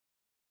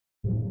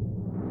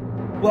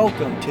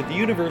Welcome to the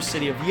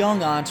University of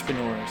Young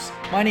Entrepreneurs.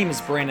 My name is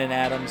Brandon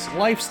Adams,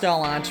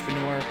 lifestyle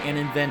entrepreneur and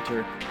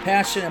inventor,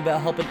 passionate about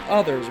helping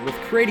others with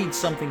creating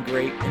something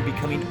great and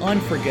becoming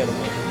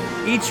unforgettable.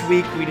 Each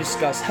week we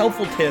discuss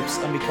helpful tips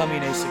on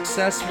becoming a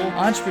successful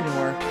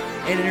entrepreneur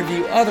and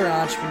interview other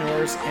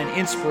entrepreneurs and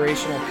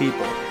inspirational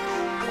people.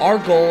 Our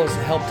goal is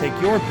to help take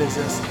your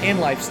business and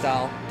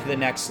lifestyle to the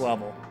next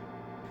level.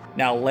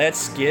 Now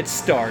let's get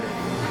started.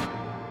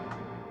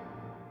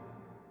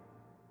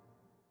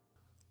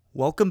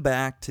 Welcome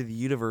back to the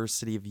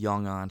University of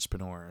Young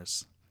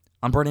Entrepreneurs.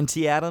 I'm Brandon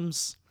T.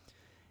 Adams,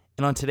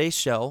 and on today's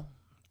show,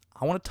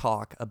 I want to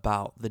talk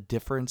about the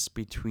difference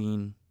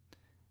between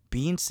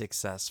being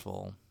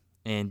successful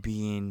and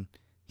being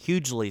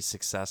hugely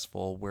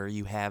successful, where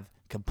you have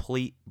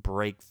complete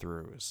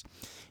breakthroughs.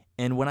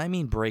 And when I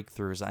mean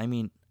breakthroughs, I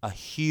mean a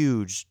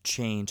huge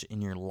change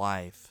in your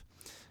life,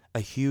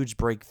 a huge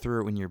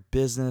breakthrough in your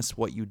business,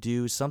 what you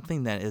do,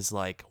 something that is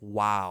like,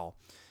 wow.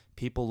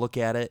 People look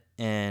at it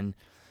and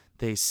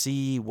they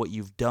see what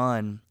you've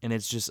done, and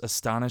it's just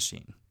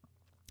astonishing.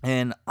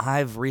 And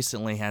I've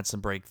recently had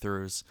some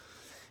breakthroughs,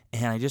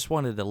 and I just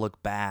wanted to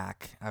look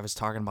back. I was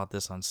talking about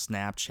this on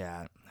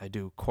Snapchat. I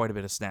do quite a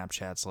bit of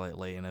Snapchats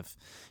lately, and if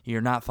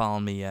you're not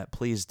following me yet,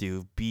 please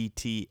do.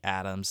 BT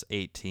Adams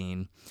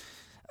 18.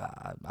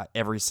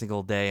 Every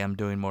single day I'm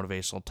doing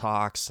motivational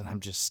talks, and I'm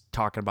just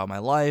talking about my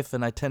life,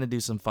 and I tend to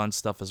do some fun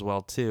stuff as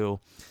well, too.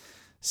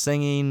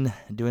 Singing,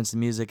 doing some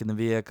music in the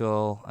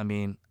vehicle. I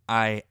mean,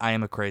 I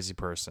am a crazy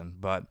person,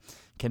 but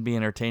can be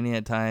entertaining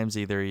at times.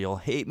 Either you'll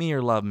hate me or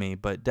love me,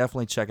 but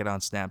definitely check it out on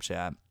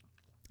Snapchat.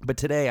 But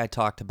today I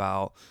talked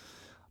about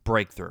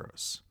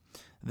breakthroughs.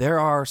 There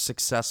are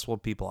successful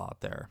people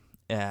out there.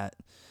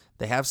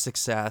 They have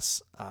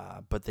success,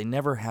 but they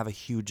never have a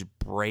huge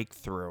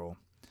breakthrough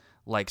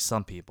like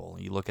some people.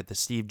 You look at the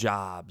Steve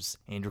Jobs,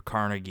 Andrew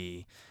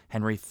Carnegie,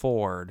 Henry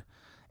Ford,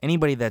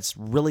 anybody that's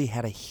really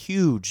had a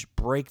huge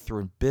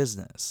breakthrough in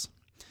business.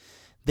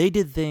 They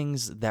did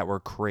things that were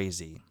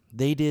crazy.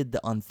 They did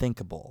the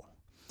unthinkable.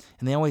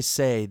 And they always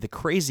say the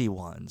crazy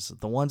ones,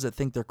 the ones that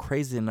think they're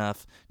crazy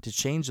enough to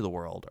change the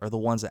world, are the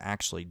ones that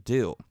actually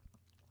do.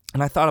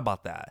 And I thought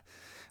about that.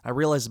 I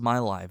realized in my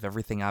life,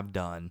 everything I've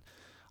done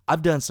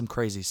some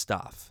crazy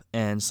stuff.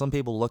 And some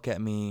people look at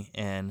me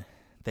and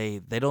they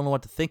don't know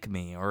what to think of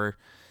me, or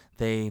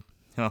they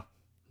don't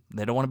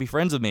want to be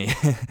friends with me.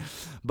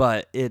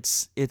 But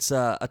it's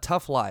a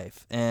tough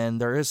life, and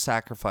there is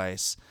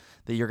sacrifice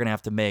that you're going to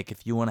have to make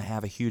if you want to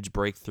have a huge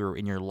breakthrough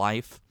in your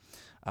life,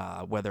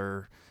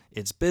 whether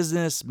it's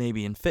business,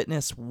 maybe in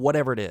fitness,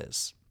 whatever it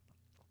is.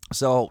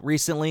 So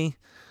recently,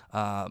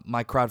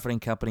 my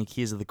crowdfunding company,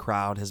 Keys of the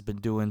Crowd, has been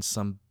doing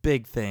some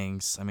big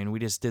things. I mean, we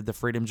just did the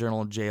Freedom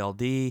Journal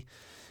JLD.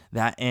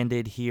 That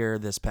ended here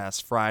this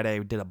past Friday.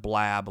 We did a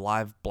live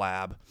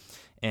blab,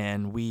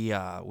 and we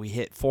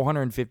hit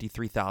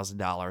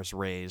 $453,000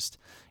 raised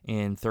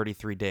in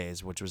 33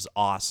 days, which was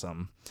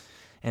awesome.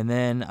 And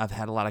then I've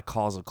had a lot of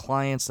calls of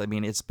clients. I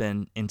mean, it's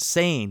been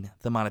insane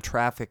the amount of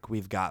traffic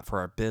we've got for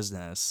our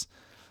business.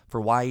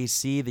 For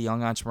YEC, the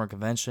Young Entrepreneur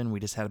Convention, we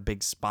just had a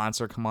big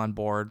sponsor come on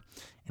board,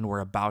 and we're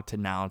about to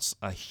announce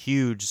a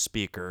huge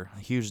speaker, a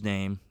huge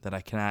name that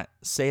I cannot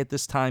say at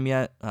this time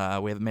yet. We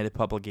haven't made it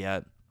public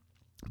yet,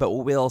 but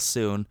we will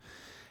soon.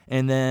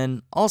 And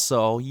then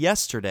also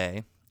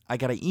yesterday, I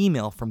got an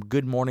email from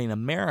Good Morning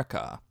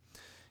America.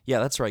 Yeah,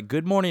 that's right.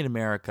 Good Morning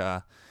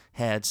America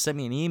had sent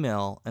me an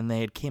email, and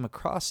they had came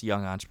across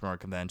Young Entrepreneur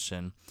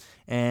Convention,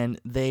 and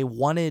they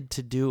wanted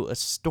to do a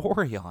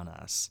story on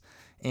us.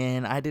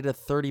 And I did a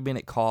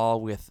 30-minute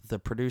call with the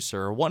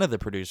producer, or one of the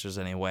producers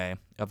anyway,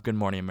 of Good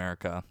Morning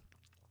America.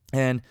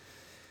 And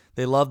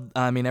they loved,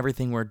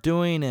 everything we're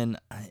doing, and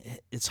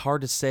it's hard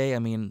to say. I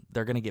mean,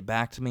 they're going to get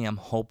back to me. I'm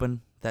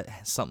hoping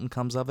that something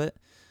comes of it.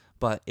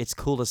 But it's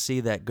cool to see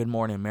that Good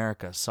Morning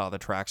America saw the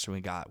traction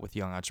we got with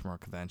Young Entrepreneur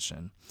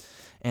Convention.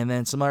 And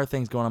then some other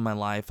things going on in my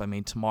life. I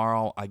mean,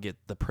 tomorrow I get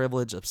the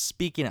privilege of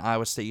speaking at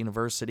Iowa State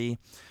University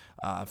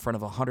in front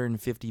of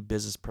 150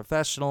 business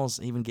professionals,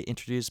 even get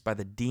introduced by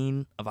the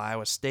Dean of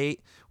Iowa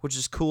State, which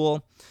is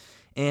cool.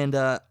 And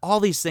all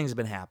these things have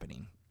been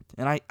happening.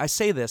 And I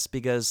say this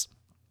because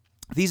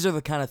these are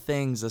the kind of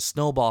things, the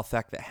snowball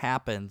effect that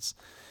happens,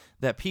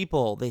 that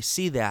people, they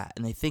see that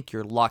and they think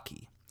you're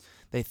lucky.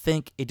 They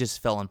think it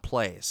just fell in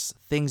place.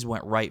 Things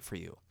went right for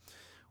you.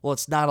 Well,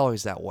 it's not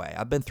always that way.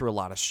 I've been through a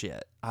lot of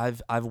shit.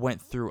 I've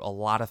went through a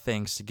lot of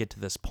things to get to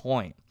this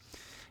point.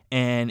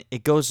 And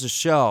it goes to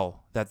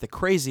show that the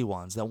crazy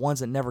ones, the ones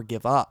that never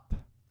give up,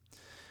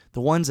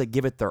 the ones that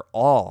give it their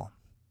all,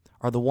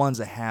 are the ones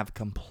that have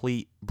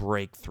complete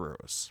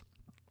breakthroughs.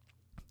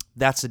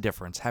 That's the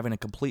difference, having a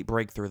complete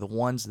breakthrough, the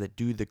ones that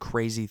do the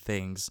crazy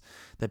things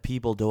that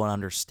people don't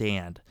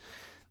understand.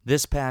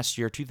 This past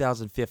year,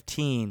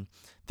 2015,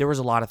 there was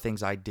a lot of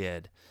things I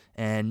did,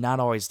 and not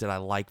always did I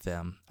like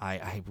them.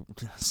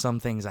 Some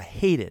things I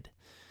hated,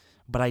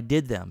 but I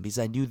did them because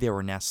I knew they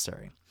were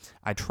necessary.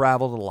 I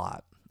traveled a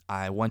lot.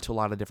 I went to a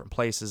lot of different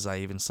places. I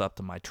even slept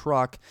in my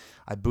truck.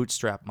 I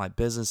bootstrapped my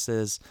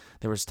businesses.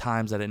 There was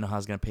times I didn't know how I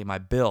was going to pay my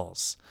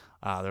bills.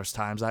 There's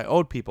times I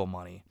owed people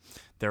money.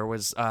 There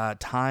was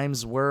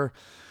times where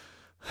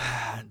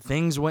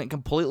things went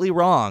completely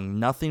wrong.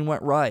 Nothing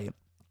went right.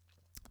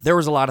 There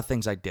was a lot of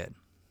things I did,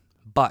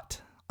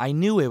 but I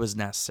knew it was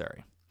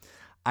necessary.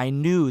 I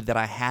knew that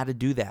I had to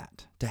do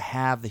that to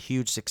have the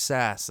huge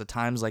success, the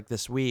times like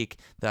this week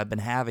that I've been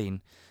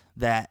having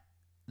that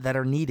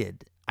are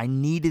needed. I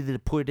needed to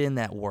put in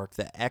that work,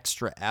 the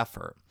extra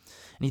effort.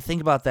 And you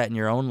think about that in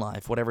your own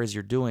life, whatever it is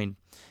you're doing,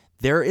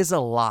 there is a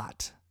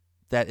lot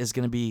that is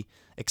going to be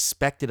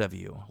expected of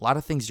you. A lot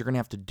of things you're going to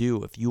have to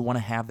do if you want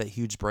to have that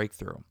huge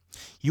breakthrough.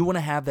 You want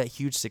to have that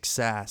huge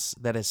success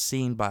that is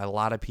seen by a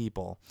lot of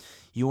people.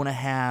 You want to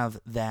have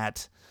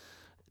that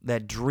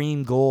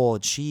dream goal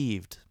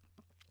achieved.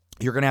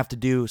 You're going to have to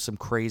do some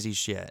crazy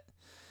shit.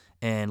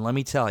 And let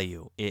me tell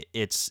you,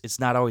 it's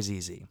not always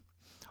easy.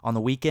 On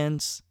the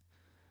weekends,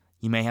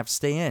 you may have to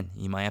stay in.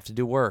 You might have to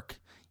do work.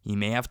 You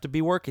may have to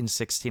be working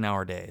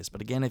 16-hour days.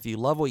 But again, if you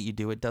love what you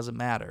do, it doesn't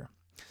matter.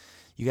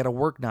 You got to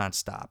work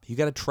nonstop. You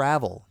got to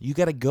travel. You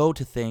got to go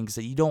to things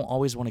that you don't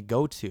always want to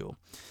go to.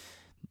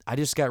 I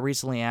just got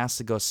recently asked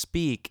to go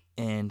speak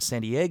in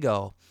San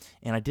Diego,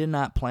 and I did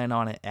not plan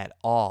on it at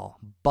all.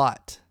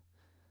 But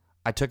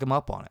I took him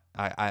up on it.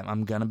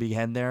 I'm going to be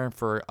heading there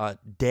for a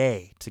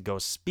day to go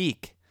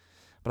speak.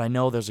 But I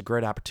know there's a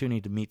great opportunity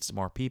to meet some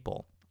more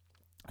people.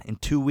 In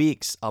 2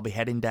 weeks, I'll be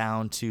heading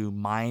down to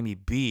Miami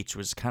Beach,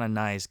 which is kind of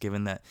nice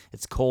given that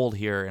it's cold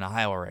here in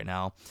Iowa right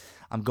now.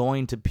 I'm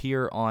going to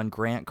appear on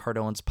Grant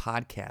Cardone's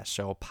podcast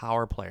show,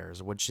 Power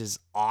Players, which is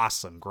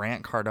awesome.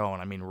 Grant Cardone.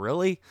 I mean,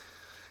 really?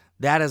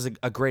 That is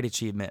a great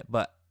achievement.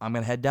 But I'm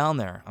going to head down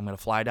there. I'm going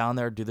to fly down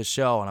there, do the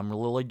show, and I'm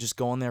literally just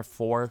going there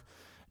for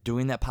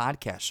doing that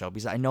podcast show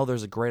because I know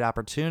there's a great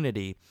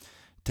opportunity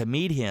to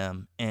meet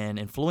him and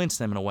influence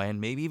him in a way and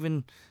maybe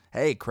even,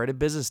 hey, create a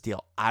business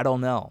deal. I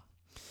don't know.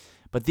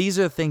 But these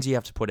are the things you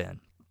have to put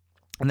in.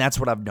 And that's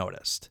what I've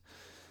noticed.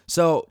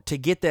 So to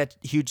get that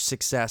huge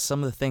success,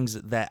 some of the things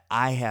that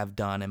I have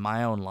done in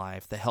my own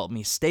life that help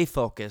me stay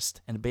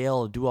focused and be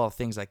able to do all the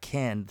things I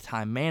can,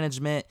 time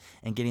management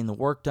and getting the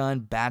work done,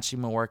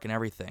 batching my work and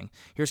everything.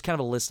 Here's kind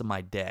of a list of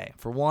my day.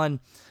 For one,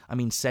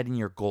 setting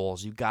your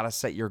goals. You got to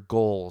set your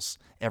goals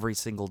every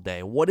single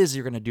day. What is it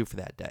you're going to do for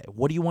that day?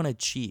 What do you want to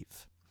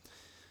achieve?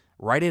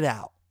 Write it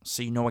out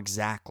so you know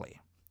exactly.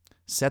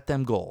 Set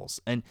them goals.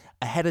 And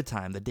ahead of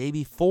time, the day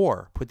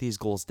before, put these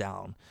goals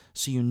down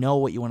so you know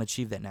what you want to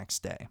achieve that next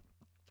day.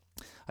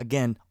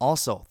 Again,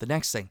 also, the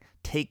next thing,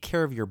 take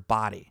care of your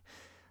body.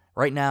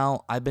 Right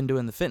now, I've been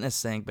doing the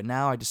fitness thing, but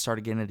now I just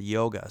started getting into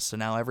yoga. So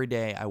now every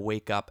day I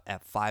wake up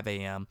at 5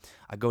 a.m.,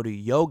 I go to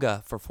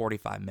yoga for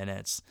 45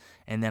 minutes,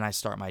 and then I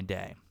start my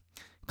day.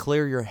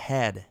 Clear your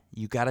head.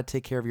 You got to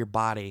take care of your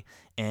body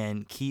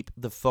and keep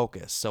the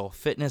focus. So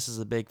fitness is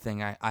a big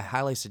thing. I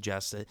highly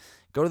suggest it.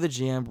 Go to the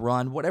gym,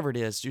 run, whatever it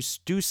is.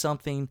 Just do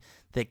something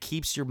that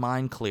keeps your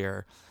mind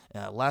clear,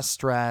 less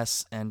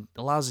stress, and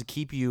allows to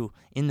keep you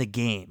in the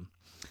game.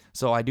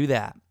 So I do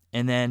that.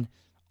 And then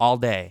all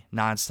day,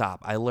 nonstop.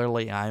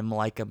 I'm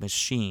like a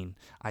machine.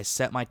 I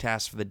set my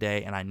tasks for the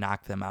day and I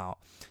knock them out.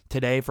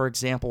 Today, for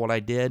example, what I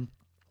did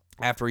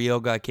after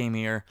yoga, I came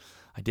here.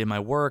 I did my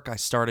work. I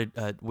started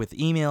with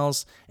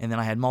emails, and then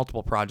I had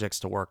multiple projects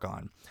to work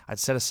on. I'd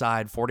set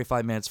aside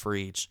 45 minutes for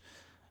each.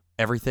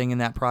 Everything in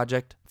that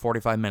project,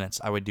 45 minutes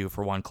I would do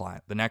for one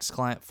client. The next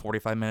client,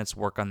 45 minutes,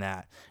 work on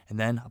that. And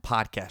then a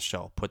podcast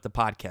show, put the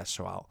podcast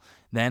show out.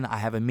 Then I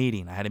have a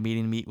meeting. I had a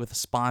meeting to meet with the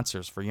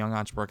sponsors for Young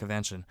Entrepreneur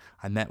Convention.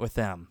 I met with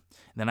them.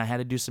 Then I had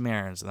to do some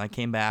errands, and I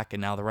came back,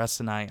 and now the rest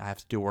of the night I have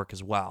to do work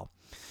as well.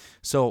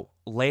 So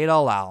lay it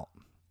all out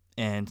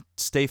and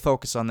stay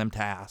focused on them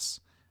tasks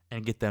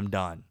and get them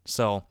done.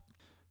 So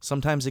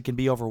sometimes it can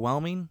be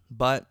overwhelming,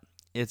 but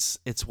it's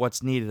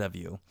what's needed of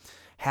you.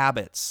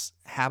 Habits.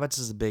 Habits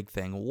is a big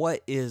thing.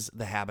 What is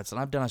the habits?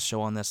 And I've done a show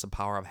on this, The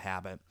Power of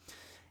Habit.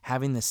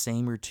 Having the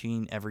same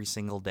routine every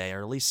single day,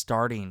 or at least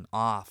starting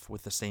off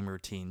with the same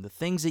routine. The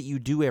things that you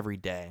do every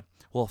day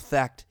will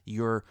affect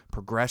your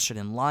progression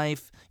in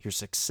life, your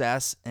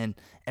success, and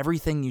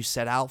everything you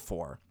set out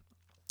for.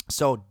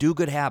 So do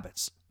good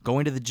habits.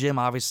 Going to the gym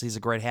obviously is a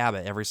great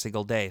habit every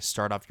single day.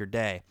 Start off your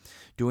day.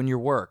 Doing your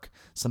work.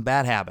 Some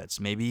bad habits.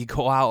 Maybe you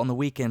go out on the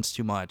weekends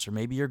too much, or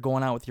maybe you're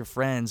going out with your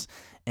friends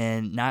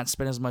and not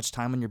spend as much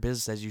time on your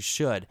business as you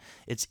should.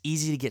 It's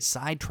easy to get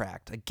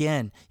sidetracked.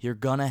 Again, you're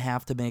going to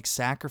have to make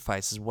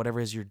sacrifices,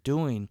 whatever it is you're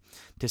doing,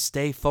 to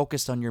stay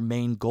focused on your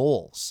main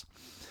goals.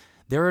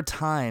 There are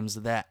times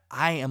that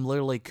I am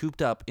literally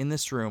cooped up in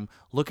this room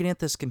looking at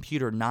this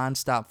computer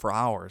nonstop for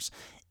hours.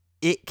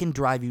 It can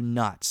drive you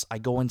nuts. I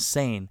go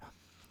insane.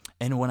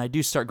 And when I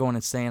do start going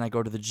insane, I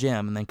go to the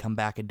gym and then come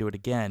back and do it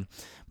again.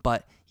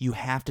 But you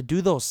have to do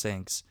those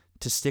things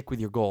to stick with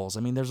your goals.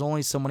 There's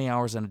only so many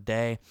hours in a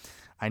day.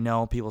 I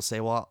know people say,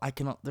 well,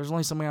 there's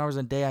only so many hours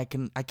in a day. I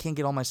can't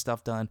get all my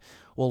stuff done.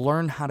 Well,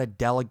 learn how to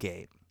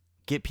delegate.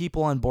 Get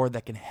people on board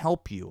that can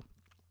help you.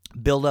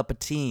 Build up a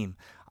team.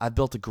 I've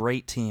built a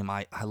great team.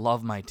 I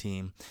love my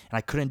team. And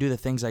I couldn't do the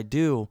things I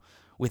do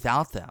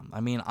without them.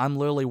 I mean, I'm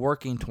literally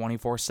working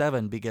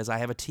 24/7 because I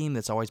have a team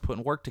that's always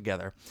putting work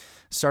together.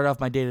 Started off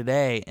my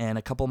day-to-day, and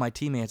a couple of my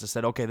teammates have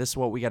said, okay, this is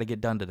what we got to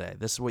get done today.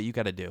 This is what you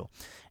got to do.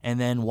 And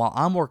then while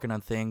I'm working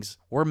on things,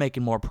 we're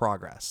making more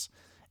progress,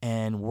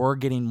 and we're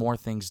getting more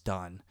things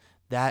done.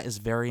 That is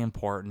very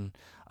important.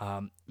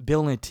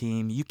 Building a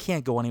team, you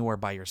can't go anywhere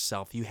by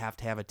yourself. You have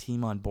to have a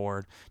team on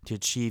board to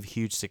achieve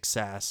huge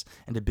success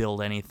and to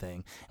build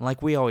anything. And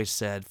like we always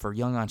said, for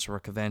Young Entrepreneur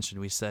Convention,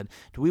 we said,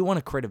 do we want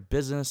to create a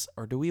business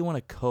or do we want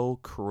to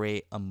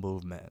co-create a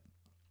movement?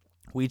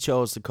 We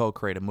chose to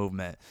co-create a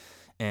movement.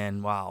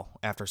 And wow,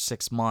 after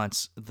 6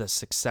 months, the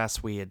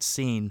success we had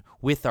seen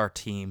with our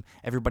team,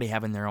 everybody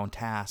having their own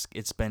task,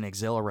 it's been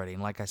exhilarating.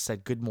 Like I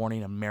said, Good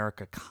Morning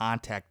America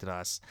contacted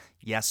us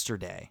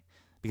yesterday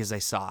because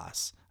they saw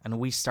us. And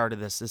we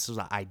started this was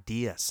an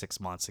idea 6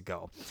 months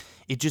ago.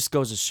 It just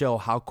goes to show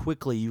how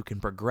quickly you can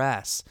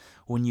progress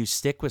when you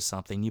stick with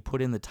something. You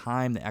put in the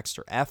time, the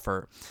extra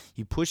effort.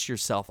 You push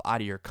yourself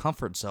out of your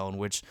comfort zone,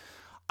 which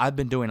I've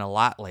been doing a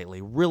lot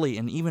lately, really.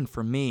 And even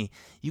for me,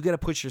 you got to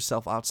push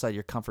yourself outside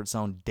your comfort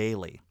zone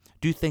daily.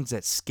 Do things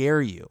that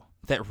scare you,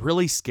 that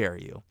really scare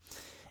you.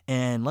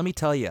 And let me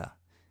tell you,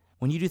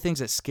 when you do things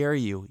that scare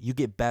you, you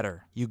get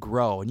better, you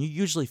grow, and you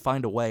usually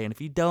find a way. And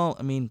if you don't,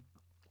 I mean,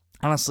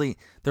 honestly,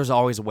 there's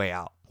always a way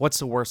out. What's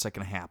the worst that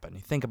can happen?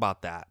 You think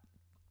about that.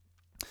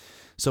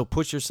 So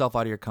push yourself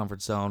out of your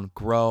comfort zone,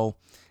 grow,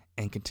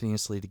 and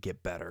continuously to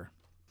get better.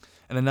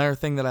 And another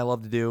thing that I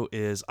love to do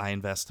is I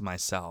invest in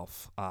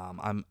myself.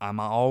 I'm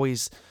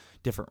always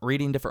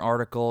reading different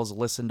articles,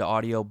 listen to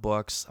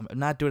audiobooks. I'm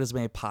not doing as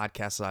many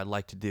podcasts as I'd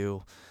like to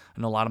do.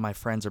 I know a lot of my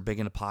friends are big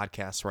into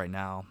podcasts right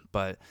now,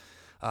 but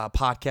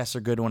podcasts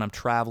are good when I'm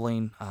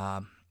traveling.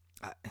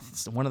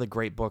 One of the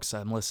great books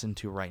I'm listening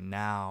to right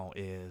now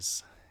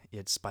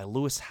it's by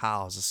Lewis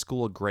Howes, The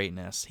School of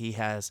Greatness. He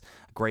has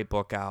a great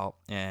book out,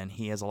 and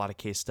he has a lot of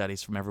case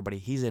studies from everybody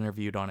he's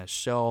interviewed on his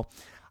show.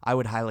 I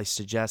would highly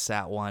suggest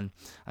that one.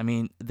 I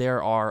mean,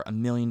 there are a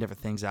million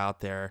different things out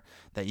there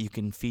that you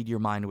can feed your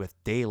mind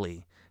with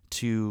daily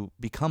to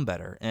become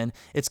better. And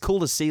it's cool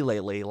to see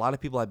lately, a lot of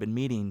people I've been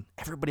meeting,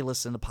 everybody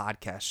listens to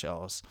podcast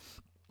shows.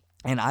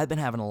 And I've been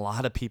having a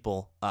lot of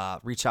people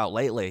reach out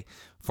lately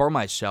for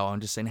my show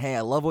and just saying, hey,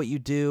 I love what you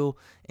do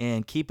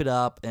and keep it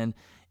up. And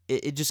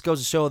it just goes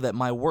to show that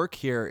my work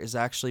here is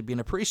actually being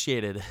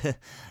appreciated.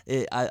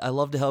 I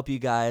love to help you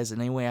guys,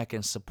 and any way I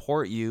can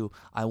support you,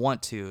 I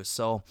want to.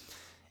 So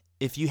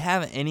if you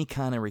have any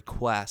kind of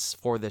requests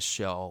for this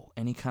show,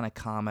 any kind of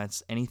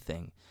comments,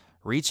 anything,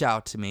 reach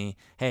out to me.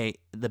 Hey,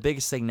 the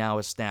biggest thing now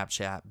is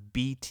Snapchat,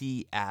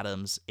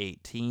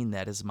 BTAdams18.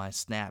 That is my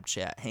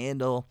Snapchat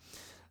handle.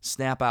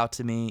 Snap out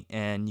to me,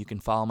 and you can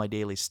follow my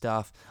daily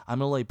stuff. I'm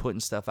really putting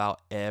stuff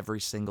out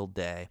every single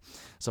day.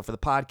 So for the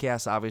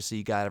podcast, obviously,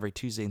 you got every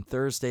Tuesday and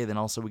Thursday. Then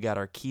also we got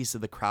our Keys to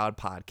the Crowd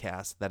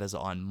podcast that is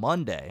on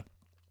Monday.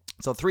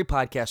 So 3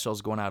 podcast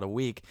shows going out a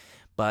week.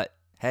 But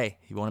hey,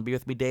 you want to be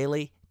with me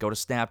daily? Go to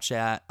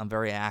Snapchat. I'm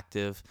very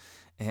active,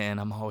 and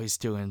I'm always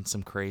doing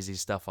some crazy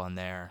stuff on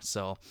there.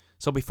 So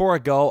before I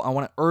go, I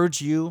want to urge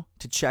you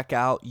to check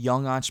out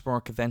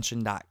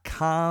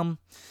YoungEntrepreneurConvention.com.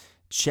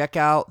 Check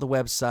out the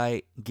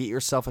website, get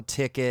yourself a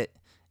ticket.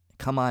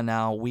 Come on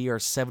now, we are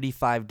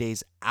 75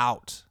 days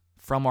out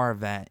from our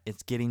event.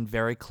 It's getting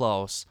very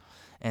close,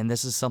 and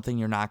this is something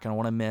you're not going to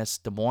want to miss.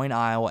 Des Moines,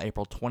 Iowa,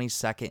 April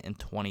 22nd and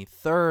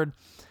 23rd.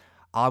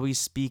 I'll be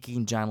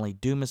speaking. John Lee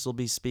Dumas will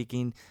be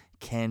speaking.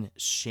 Ken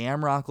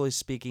Shamrock will be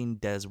speaking.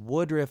 Des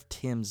Woodruff,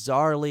 Tim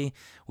Zarley.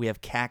 We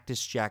have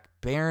Cactus Jack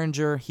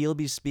Behringer. He'll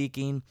be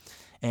speaking.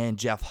 And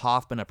Jeff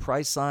Hoffman of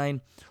Priceline.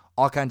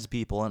 All kinds of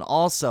people. And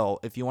also,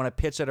 if you want to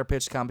pitch at our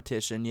pitch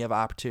competition, you have an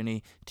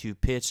opportunity to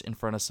pitch in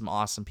front of some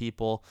awesome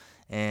people,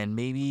 and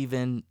maybe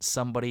even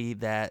somebody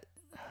that,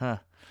 I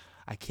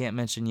can't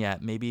mention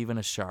yet, maybe even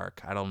a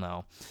shark. I don't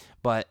know.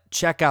 But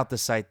check out the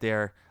site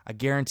there. I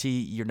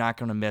guarantee you're not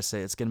going to miss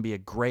it. It's going to be a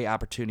great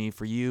opportunity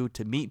for you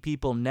to meet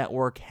people,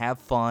 network, have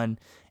fun,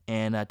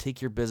 and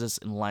take your business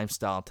and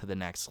lifestyle to the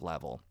next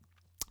level.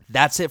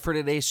 That's it for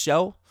today's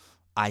show.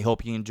 I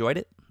hope you enjoyed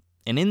it.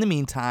 And in the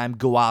meantime,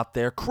 go out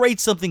there, create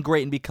something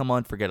great, and become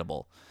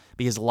unforgettable,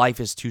 because life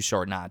is too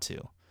short not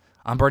to.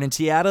 I'm Brandon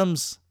T.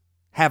 Adams.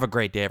 Have a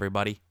great day,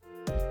 everybody.